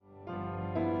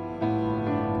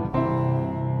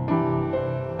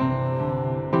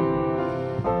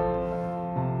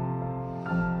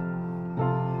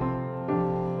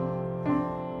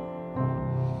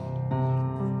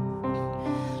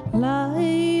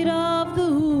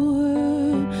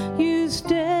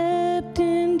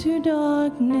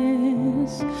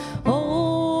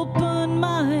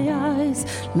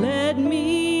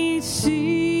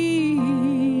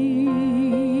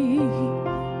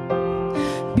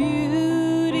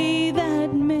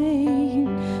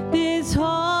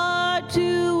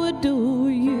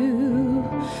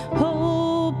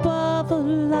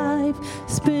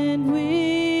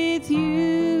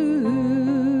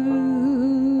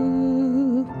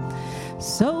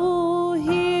So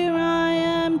here I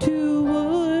am to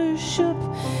worship,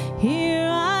 here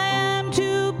I am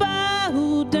to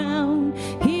bow down,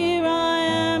 here I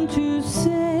am to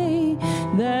say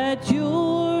that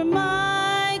you're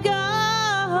my God.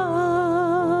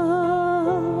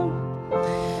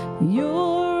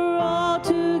 You're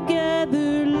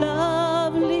altogether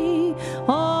lovely,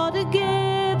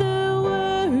 altogether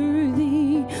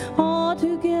worthy,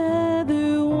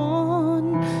 altogether wonderful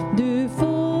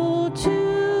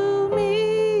to me.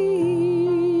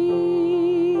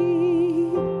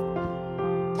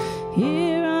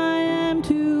 Here I am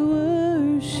to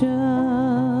worship,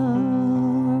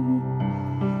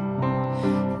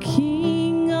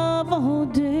 King of all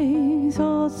days,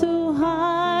 also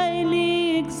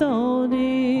highly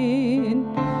exalted,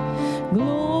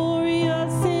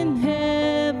 glorious in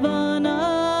heaven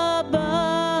above.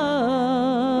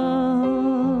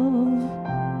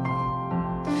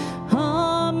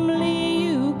 Humbly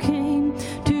you came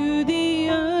to the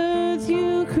earth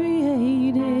you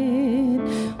created,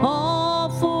 all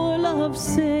for love's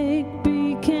sake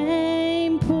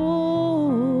became poor.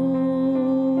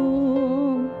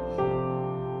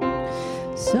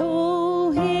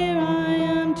 So here I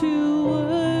am to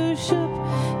worship,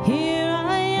 here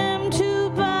I am to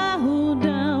bow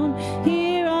down,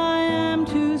 here I am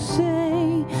to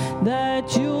say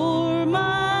that you're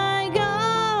my God.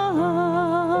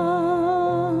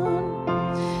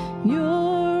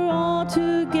 You're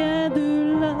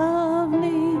altogether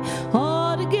lovely,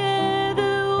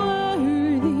 altogether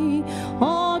worthy,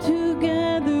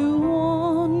 altogether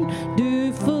wonderful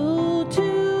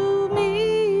to me.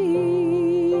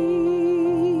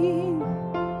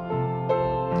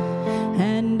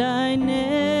 And I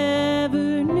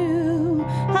never knew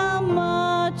how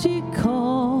much it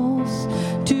costs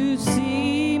to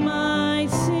see my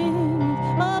sin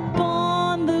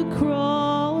upon the cross.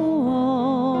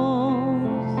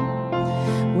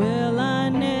 Well, I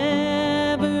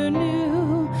never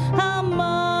knew how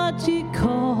much it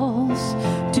costs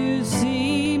to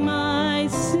see my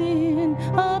sin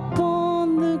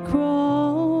upon the cross.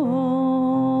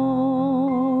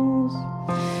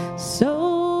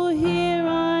 So here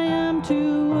I am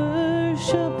to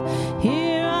worship,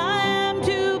 here I am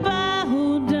to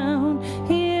bow down,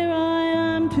 here I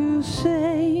am to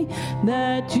say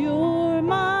that you're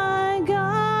my God.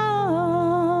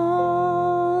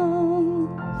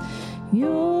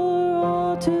 You're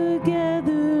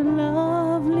altogether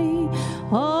lovely,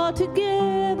 altogether